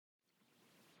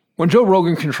When Joe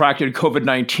Rogan contracted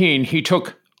COVID-19, he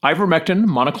took ivermectin,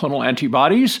 monoclonal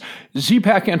antibodies,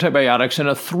 Z-Pak antibiotics, and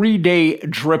a 3-day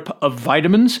drip of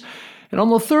vitamins. And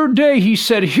on the 3rd day, he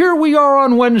said, "Here we are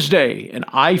on Wednesday, and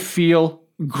I feel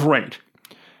great."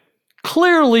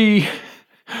 Clearly,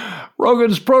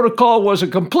 Rogan's protocol was a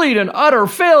complete and utter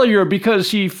failure because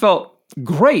he felt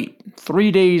great 3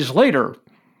 days later,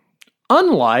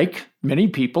 unlike many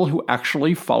people who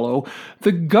actually follow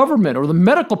the government or the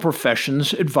medical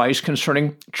profession's advice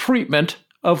concerning treatment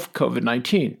of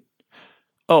COVID-19.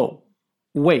 Oh,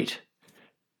 wait.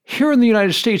 Here in the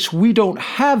United States, we don't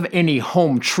have any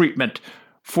home treatment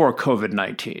for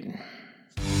COVID-19.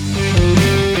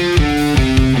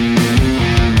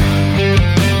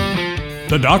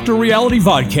 The Dr. Reality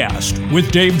Vodcast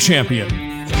with Dave Champion.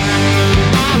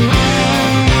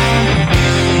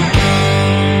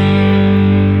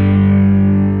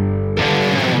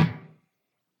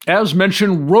 As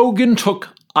mentioned, Rogan took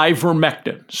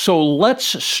ivermectin. So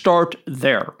let's start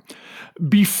there.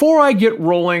 Before I get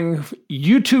rolling,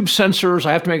 YouTube censors,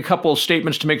 I have to make a couple of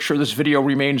statements to make sure this video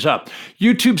remains up.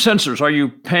 YouTube censors, are you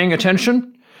paying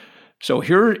attention? So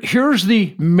here's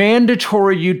the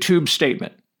mandatory YouTube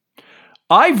statement.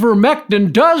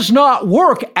 Ivermectin does not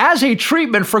work as a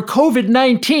treatment for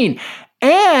COVID-19,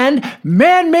 and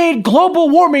man-made global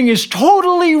warming is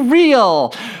totally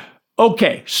real.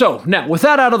 Okay, so now with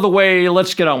that out of the way,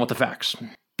 let's get on with the facts.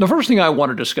 The first thing I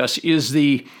want to discuss is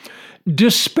the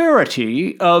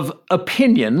disparity of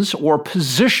opinions or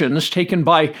positions taken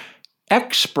by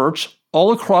experts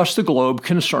all across the globe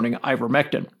concerning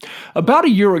ivermectin. About a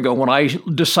year ago, when I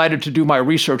decided to do my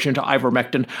research into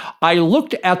ivermectin, I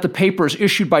looked at the papers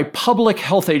issued by public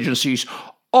health agencies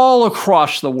all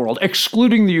across the world,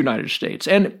 excluding the United States.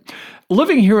 And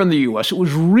living here in the U.S., it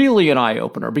was really an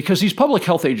eye-opener because these public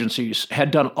health agencies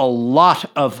had done a lot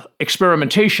of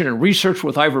experimentation and research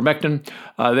with ivermectin.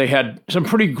 They had some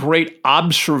pretty great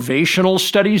observational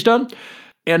studies done.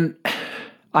 And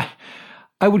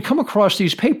I would come across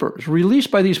these papers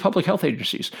released by these public health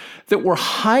agencies that were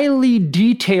highly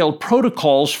detailed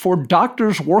protocols for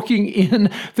doctors working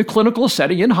in the clinical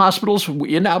setting, in hospitals,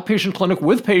 in outpatient clinic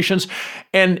with patients,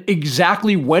 and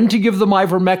exactly when to give them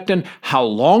ivermectin, how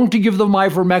long to give them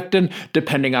ivermectin,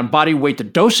 depending on body weight, the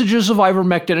dosages of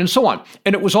ivermectin, and so on.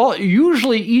 And it was all,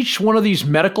 usually each one of these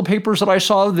medical papers that I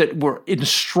saw that were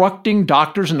instructing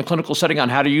doctors in the clinical setting on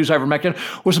how to use ivermectin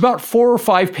was about 4 or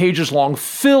 5 pages long,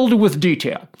 filled with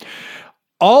detail.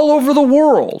 All over the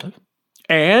world.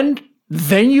 And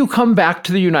then you come back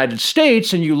to the United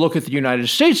States and you look at the United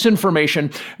States information,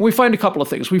 and we find a couple of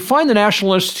things. We find the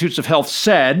National Institutes of Health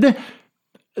said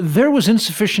there was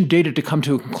insufficient data to come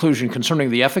to a conclusion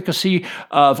concerning the efficacy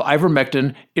of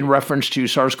ivermectin in reference to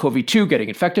SARS-CoV-2 getting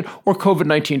infected or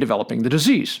COVID-19 developing the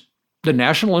disease. The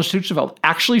National Institutes of Health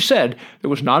actually said there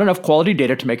was not enough quality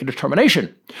data to make a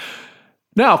determination.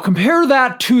 Now, compare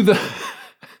that to the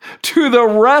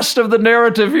rest of the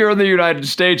narrative here in the United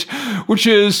States, which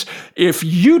is if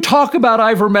you talk about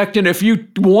ivermectin, if you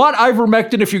want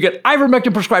ivermectin, if you get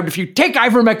ivermectin prescribed, if you take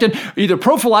ivermectin either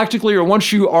prophylactically or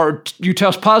once you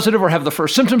test positive or have the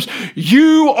first symptoms,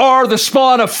 you are the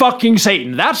spawn of fucking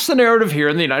Satan. That's the narrative here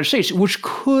in the United States, which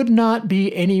could not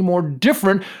be any more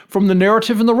different from the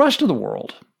narrative in the rest of the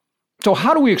world. So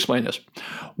how do we explain this?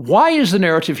 Why is the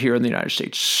narrative here in the United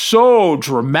States so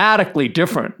dramatically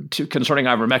different concerning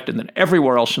ivermectin than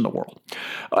everywhere else in the world?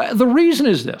 The reason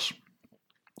is this.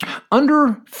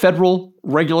 Under federal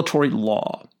regulatory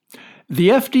law, the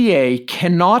FDA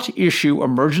cannot issue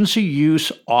emergency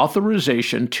use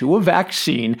authorization to a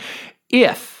vaccine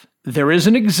if there is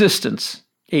in existence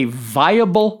a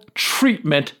viable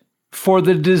treatment for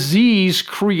the disease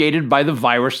created by the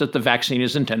virus that the vaccine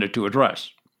is intended to address.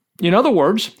 In other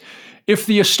words, if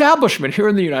the establishment here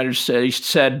in the United States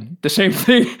said the same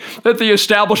thing that the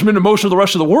establishment in most of the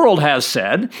rest of the world has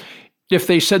said, if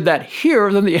they said that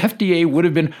here, then the FDA would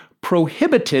have been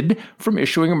prohibited from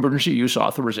issuing emergency use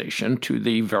authorization to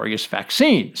the various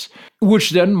vaccines, which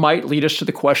then might lead us to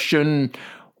the question,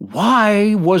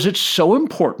 why was it so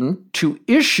important to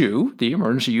issue the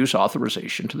emergency use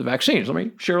authorization to the vaccines? Let me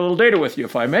share a little data with you,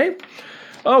 if I may.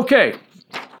 Okay.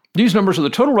 These numbers are the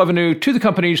total revenue to the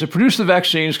companies that produce the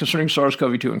vaccines concerning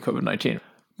SARS-CoV-2 and COVID-19.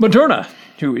 Moderna,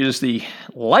 who is the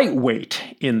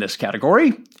lightweight in this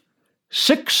category,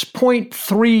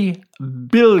 $6.3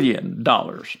 billion.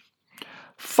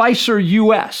 Pfizer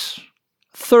US,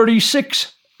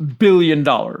 $36 billion.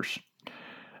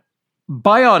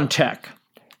 BioNTech,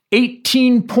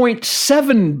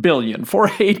 $18.7 billion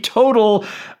for a total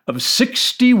of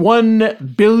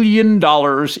 $61 billion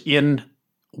in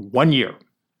 1 year.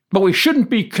 But we shouldn't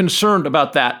be concerned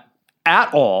about that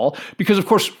at all, because of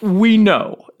course we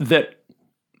know that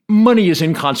money is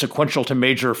inconsequential to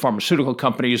major pharmaceutical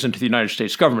companies and to the United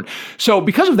States government. So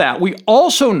because of that, we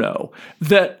also know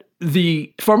that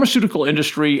the pharmaceutical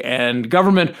industry and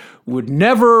government would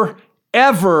never,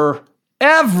 ever,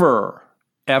 ever,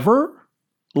 ever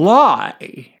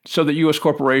lie so that U.S.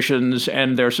 corporations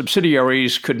and their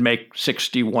subsidiaries could make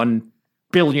 $61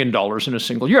 billion in a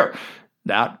single year.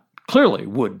 That clearly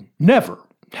would never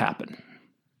happen.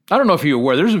 I don't know if you're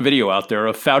aware, there's a video out there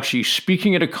of Fauci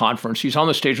speaking at a conference. He's on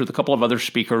the stage with a couple of other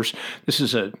speakers. This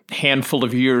is a handful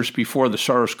of years before the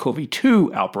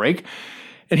SARS-CoV-2 outbreak.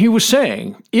 And he was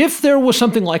saying, if there was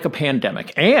something like a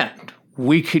pandemic and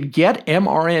we could get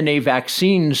mRNA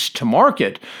vaccines to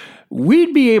market,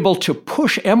 we'd be able to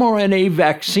push mRNA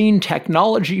vaccine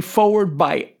technology forward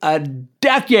by a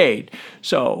decade.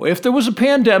 So if there was a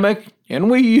pandemic and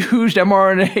we used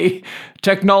mRNA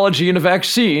technology in a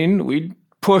vaccine, we'd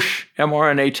push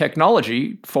mRNA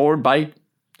technology forward by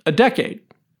a decade.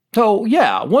 So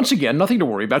yeah, once again, nothing to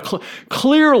worry about.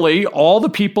 Clearly, all the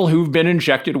people who've been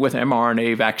injected with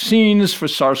mRNA vaccines for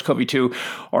SARS-CoV-2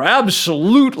 are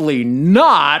absolutely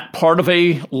not part of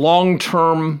a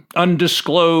long-term,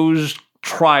 undisclosed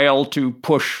trial to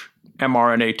push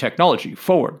mRNA technology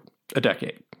forward a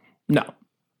decade. No,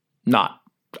 not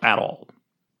at all.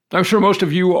 I'm sure most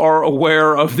of you are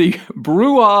aware of the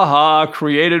brouhaha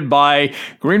created by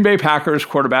Green Bay Packers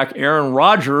quarterback Aaron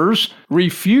Rodgers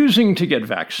refusing to get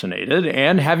vaccinated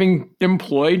and having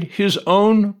employed his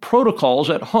own protocols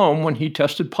at home when he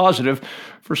tested positive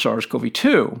for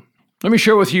SARS-CoV-2. Let me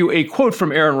share with you a quote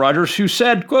from Aaron Rodgers, who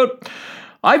said, quote,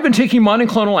 "I've been taking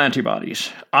monoclonal antibodies,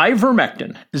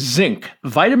 ivermectin, zinc,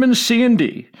 vitamin C and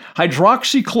D,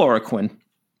 hydroxychloroquine,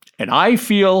 and I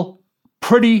feel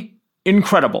pretty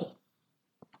incredible."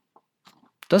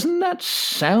 Doesn't that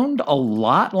sound a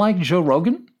lot like Joe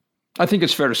Rogan? I think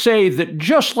it's fair to say that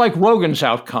just like Rogan's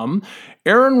outcome,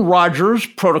 Aaron Rodgers'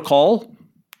 protocol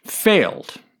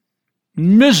failed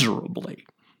miserably.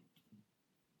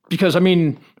 Because,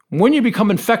 when you become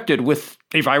infected with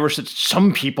a virus that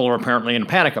some people are apparently in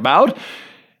panic about,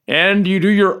 and you do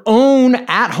your own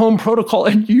at-home protocol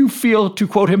and you feel, to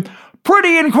quote him,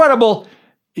 pretty incredible,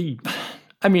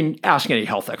 ask any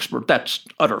health expert, that's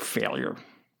utter failure.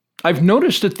 I've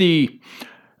noticed that the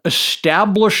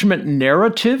establishment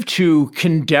narrative to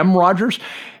condemn Rodgers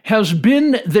has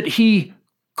been that he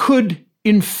could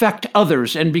infect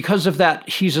others, and because of that,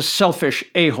 he's a selfish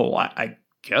a-hole. I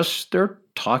guess they're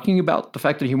talking about the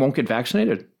fact that he won't get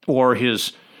vaccinated, or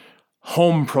his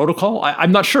home protocol.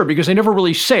 I'm not sure, because they never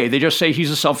really say. They just say he's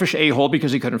a selfish a-hole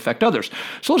because he could infect others.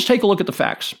 So let's take a look at the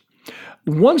facts.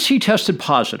 Once he tested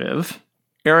positive,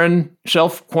 Aaron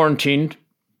self-quarantined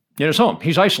in his home.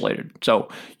 He's isolated, so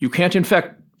you can't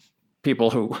infect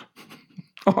people who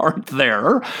aren't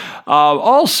there.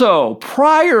 Also,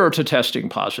 prior to testing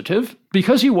positive,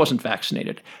 because he wasn't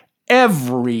vaccinated,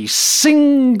 every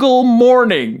single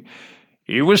morning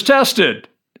he was tested.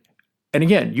 And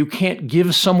again, you can't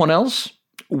give someone else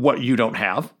what you don't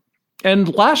have.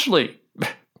 And lastly,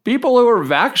 people who are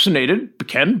vaccinated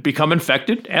can become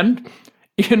infected and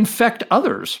infect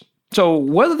others. So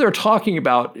whether they're talking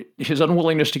about his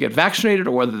unwillingness to get vaccinated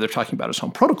or whether they're talking about his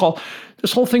home protocol,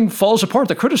 this whole thing falls apart.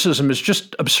 The criticism is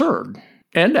just absurd.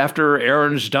 And after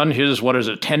Aaron's done his,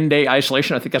 10-day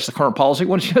isolation, I think that's the current policy.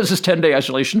 Once he does his 10-day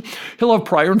isolation, he'll have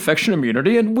prior infection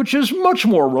immunity, and which is much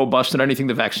more robust than anything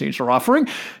the vaccines are offering.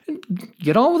 And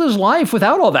get on with his life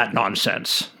without all that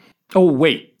nonsense. Oh,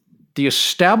 wait. The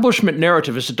establishment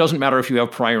narrative is it doesn't matter if you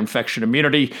have prior infection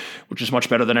immunity, which is much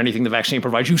better than anything the vaccine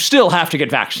provides. You still have to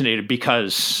get vaccinated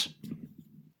because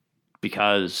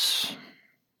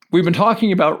we've been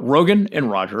talking about Rogan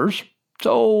and Rodgers.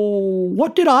 So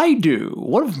what did I do?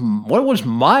 What was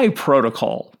my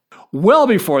protocol? Well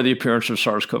before the appearance of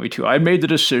SARS-CoV-2, I made the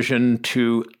decision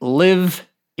to live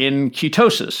in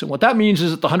ketosis. And what that means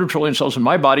is that the 100 trillion cells in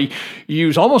my body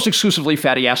use almost exclusively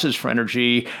fatty acids for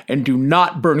energy and do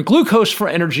not burn glucose for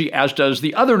energy, as does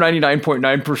the other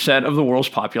 99.9% of the world's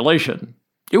population.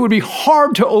 It would be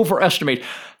hard to overestimate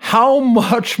how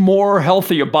much more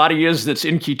healthy a body is that's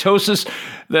in ketosis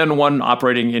than one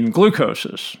operating in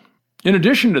glucoses. In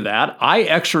addition to that, I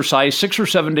exercise 6 or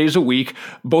 7 days a week,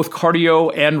 both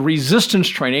cardio and resistance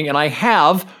training, and I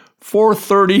have for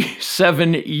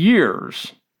 37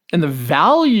 years. And the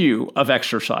value of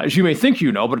exercise, you may think you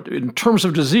know, but in terms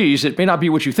of disease, it may not be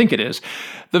what you think it is.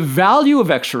 The value of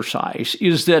exercise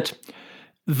is that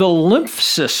the lymph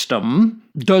system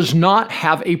does not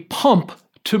have a pump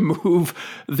to move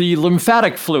the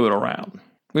lymphatic fluid around.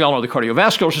 We all know the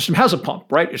cardiovascular system has a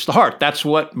pump, right? It's the heart. That's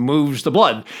what moves the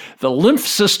blood. The lymph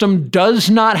system does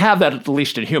not have that, at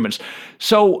least in humans.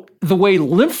 So the way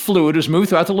lymph fluid is moved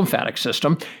throughout the lymphatic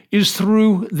system is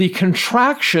through the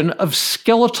contraction of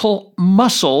skeletal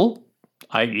muscle,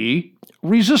 i.e.,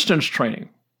 resistance training.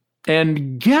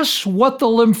 And guess what the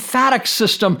lymphatic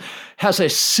system has a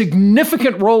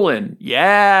significant role in?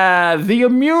 Yeah, the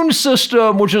immune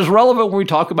system, which is relevant when we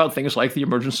talk about things like the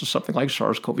emergence of something like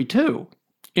SARS-CoV-2.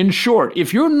 In short,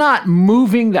 if you're not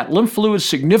moving that lymph fluid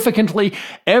significantly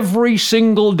every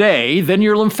single day, then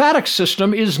your lymphatic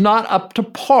system is not up to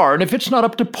par. And if it's not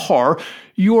up to par,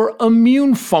 your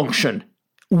immune function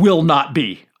will not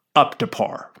be up to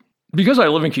par. Because I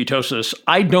live in ketosis,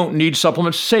 I don't need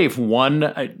supplements save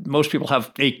one. Most people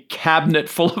have a cabinet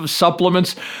full of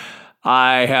supplements.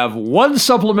 I have one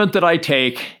supplement that I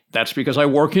take. That's because I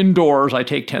work indoors. I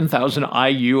take 10,000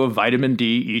 IU of vitamin D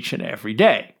each and every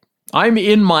day. I'm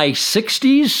in my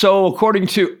 60s, so according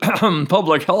to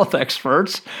public health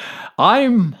experts,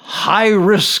 I'm high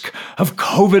risk of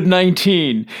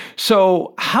COVID-19.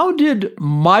 So how did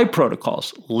my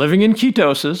protocols, living in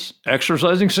ketosis,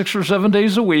 exercising 6 or 7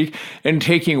 days a week, and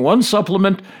taking one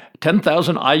supplement,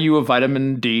 10,000 IU of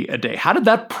vitamin D a day, how did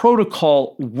that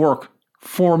protocol work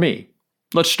for me?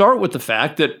 Let's start with the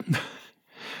fact that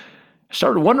I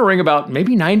started wondering about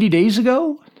maybe 90 days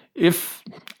ago if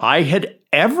I had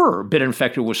ever been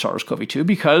infected with SARS-CoV-2,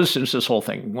 because since this whole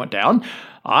thing went down,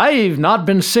 I've not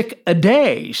been sick a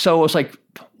day. So I was like,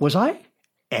 was I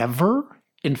ever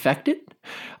infected?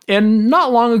 And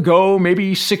not long ago,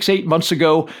 maybe 6-8 months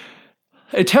ago,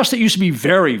 a test that used to be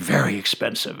very, very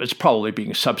expensive, it's probably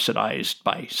being subsidized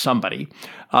by somebody,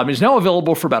 is now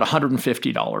available for about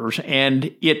 $150,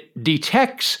 and it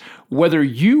detects whether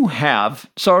you have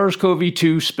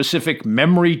SARS-CoV-2 specific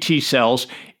memory T cells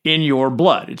in your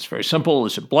blood. It's very simple.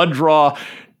 It's a blood draw.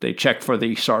 They check for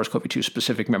the SARS-CoV-2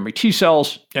 specific memory T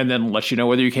cells and then let you know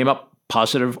whether you came up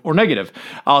positive or negative.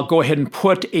 I'll go ahead and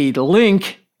put a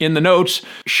link in the notes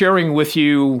sharing with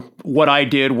you what I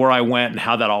did, where I went, and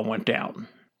how that all went down.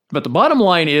 But the bottom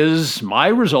line is my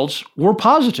results were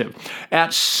positive.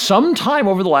 At some time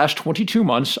over the last 22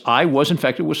 months, I was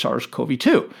infected with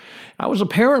SARS-CoV-2. I was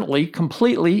apparently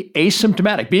completely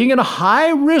asymptomatic. Being in a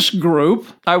high-risk group,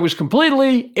 I was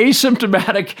completely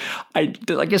asymptomatic.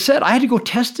 Like I said, I had to go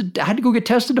get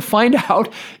tested to find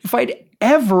out if I'd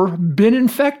ever been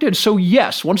infected. So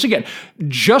yes, once again,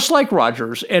 just like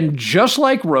Rogers and just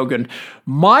like Rogan,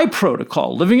 my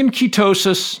protocol, living in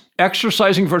ketosis,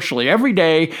 exercising virtually every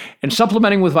day, and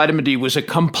supplementing with vitamin D was a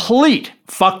complete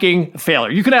fucking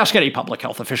failure. You can ask any public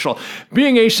health official.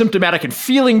 Being asymptomatic and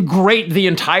feeling great the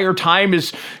entire time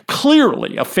is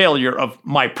clearly a failure of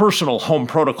my personal home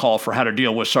protocol for how to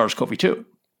deal with SARS-CoV-2.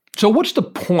 So what's the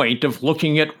point of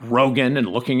looking at Rogan and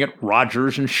looking at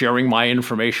Rogers and sharing my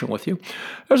information with you?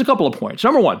 There's a couple of points.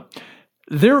 Number one,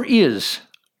 there is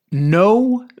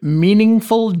no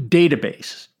meaningful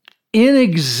database in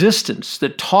existence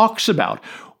that talks about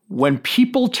when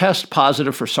people test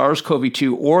positive for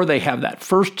SARS-CoV-2 or they have that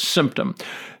first symptom,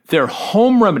 their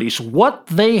home remedies, what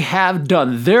they have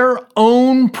done, their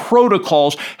own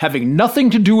protocols having nothing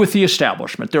to do with the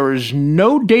establishment. There is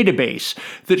no database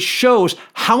that shows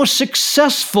how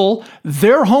successful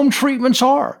their home treatments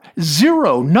are.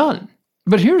 Zero, none.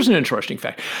 But here's an interesting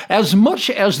fact. As much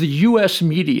as the U.S.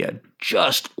 media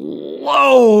just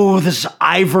loathes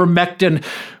ivermectin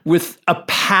with a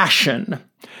passion,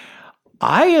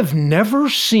 I have never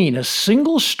seen a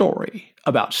single story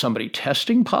about somebody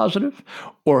testing positive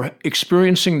or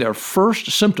experiencing their first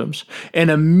symptoms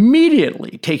and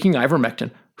immediately taking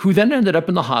ivermectin, who then ended up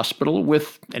in the hospital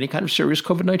with any kind of serious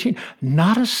COVID-19.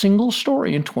 Not a single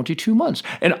story in 22 months.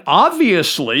 And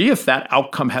obviously, if that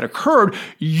outcome had occurred,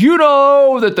 you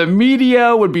know that the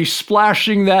media would be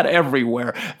splashing that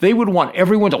everywhere. They would want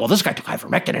everyone to, well, this guy took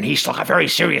ivermectin and he still got very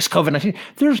serious COVID-19.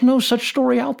 There's no such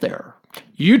story out there.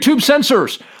 YouTube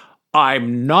censors.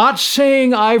 I'm not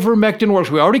saying ivermectin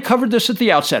works. We already covered this at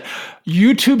the outset.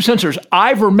 YouTube censors.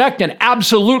 Ivermectin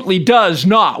absolutely does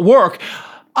not work.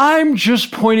 I'm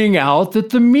just pointing out that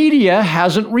the media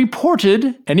hasn't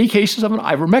reported any cases of an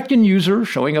ivermectin user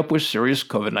showing up with serious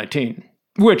COVID-19,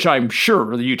 which I'm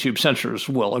sure the YouTube censors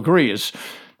will agree is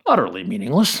utterly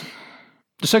meaningless.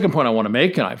 The second point I want to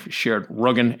make, and I've shared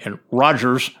Rogan and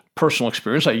Rogers' personal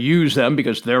experience. I use them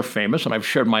because they're famous, and I've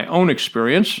shared my own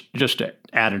experience just to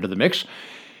add into the mix,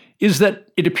 is that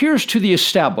it appears to the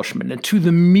establishment and to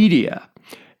the media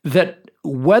that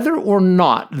whether or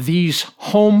not these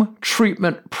home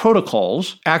treatment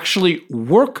protocols actually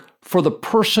work for the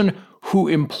person who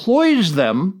employs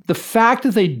them, the fact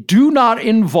that they do not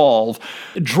involve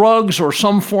drugs or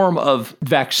some form of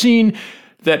vaccine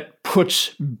that puts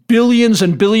billions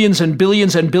and billions and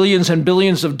billions and billions and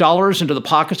billions of dollars into the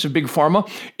pockets of big pharma,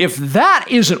 if that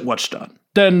isn't what's done,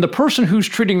 then the person who's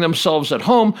treating themselves at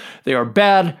home, they are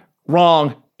bad,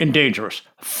 wrong, and dangerous.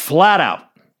 Flat out.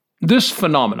 This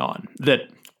phenomenon that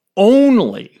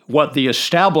only what the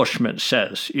establishment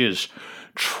says is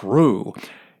true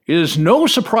is no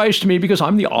surprise to me because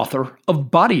I'm the author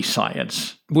of Body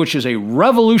Science, which is a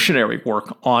revolutionary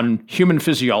work on human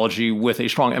physiology with a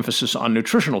strong emphasis on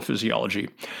nutritional physiology.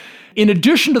 In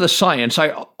addition to the science, I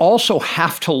also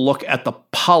have to look at the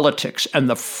politics and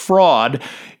the fraud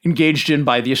engaged in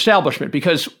by the establishment,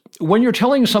 because when you're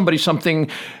telling somebody something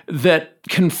that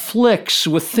conflicts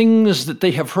with things that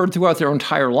they have heard throughout their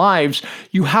entire lives,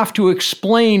 you have to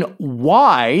explain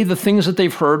why the things that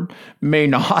they've heard may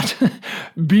not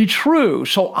be true.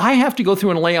 So I have to go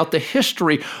through and lay out the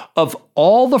history of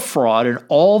all the fraud and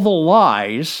all the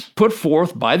lies put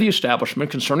forth by the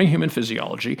establishment concerning human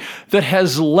physiology that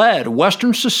has led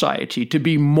Western society to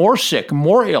be more sick,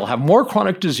 more ill, have more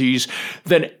chronic disease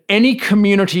than any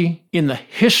community in the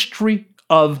history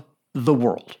of the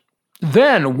world.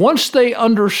 Then, once they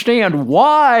understand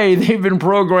why they've been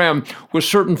programmed with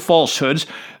certain falsehoods,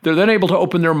 they're then able to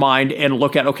open their mind and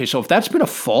look at, okay, so if that's been a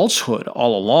falsehood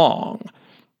all along,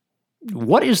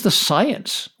 what is the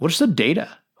science? What is the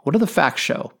data? What do the facts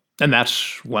show? And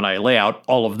that's when I lay out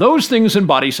all of those things in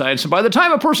Body Science. And by the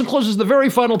time a person closes the very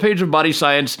final page of Body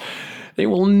Science, they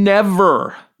will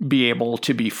never be able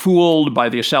to be fooled by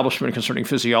the establishment concerning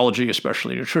physiology,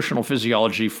 especially nutritional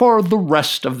physiology, for the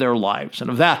rest of their lives.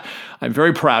 And of that, I'm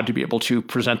very proud to be able to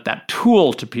present that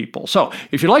tool to people. So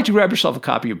if you'd like to grab yourself a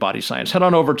copy of Body Science, head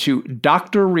on over to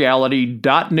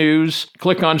drreality.news,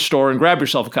 click on store, and grab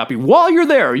yourself a copy. While you're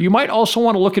there, you might also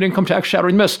want to look at Income Tax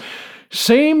Shattering Myths.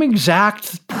 Same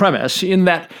exact premise in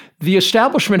that the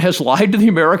establishment has lied to the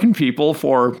American people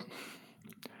for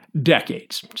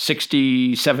decades,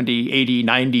 60, 70, 80,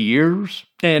 90 years.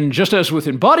 And just as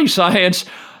within Body Science,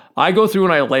 I go through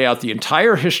and I lay out the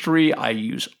entire history. I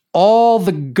use all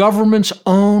the government's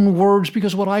own words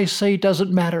because what I say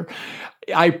doesn't matter.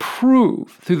 I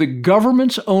prove through the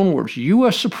government's own words,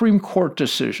 U.S. Supreme Court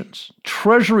decisions,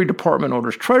 Treasury Department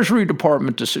orders, Treasury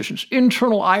Department decisions,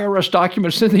 internal IRS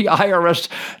documents that the IRS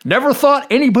never thought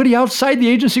anybody outside the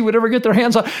agency would ever get their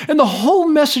hands on. And the whole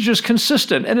message is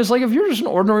consistent. And it's like, if you're just an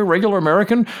ordinary, regular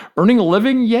American earning a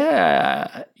living,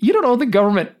 yeah, you don't owe the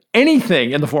government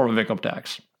anything in the form of income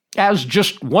tax. As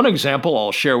just one example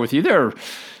I'll share with you, there are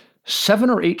 7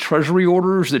 or 8 Treasury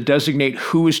orders that designate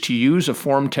who is to use a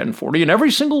Form 1040, and every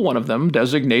single one of them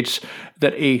designates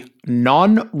that a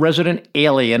non-resident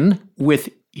alien with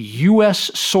U.S.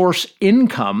 source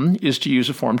income is to use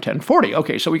a Form 1040.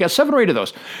 Okay, so we got 7 or 8 of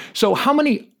those. So how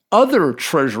many other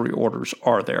Treasury orders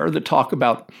are there that talk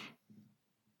about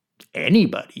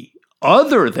anybody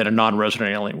other than a non-resident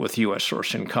alien with U.S.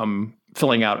 source income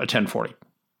filling out a 1040?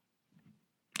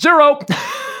 0.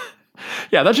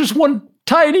 Yeah, that's just one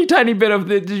tiny bit of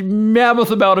the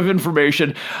mammoth amount of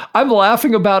information. I'm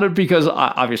laughing about it because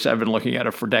obviously I've been looking at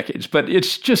it for decades, but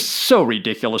it's just so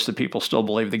ridiculous that people still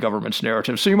believe the government's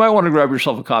narrative. So you might want to grab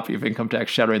yourself a copy of Income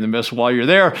Tax Shattering the Myths while you're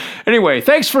there. Anyway,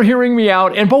 thanks for hearing me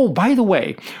out. And oh, by the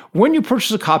way, when you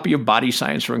purchase a copy of Body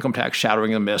Science or Income Tax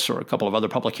Shattering the Myths or a couple of other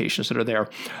publications that are there,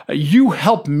 you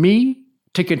help me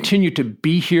to continue to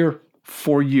be here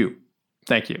for you.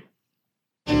 Thank you.